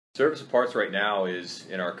Service and parts right now is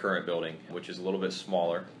in our current building, which is a little bit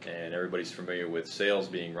smaller, and everybody's familiar with sales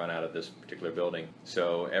being run out of this particular building.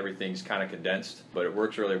 So everything's kind of condensed, but it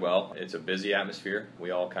works really well. It's a busy atmosphere.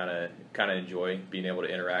 We all kind of enjoy being able to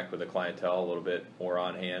interact with the clientele a little bit more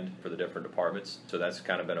on hand for the different departments. So that's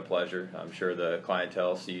kind of been a pleasure. I'm sure the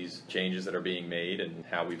clientele sees changes that are being made and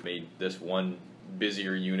how we've made this one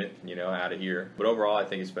busier unit, out of here. But overall, I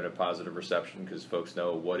think it's been a positive reception because folks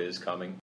know what is coming.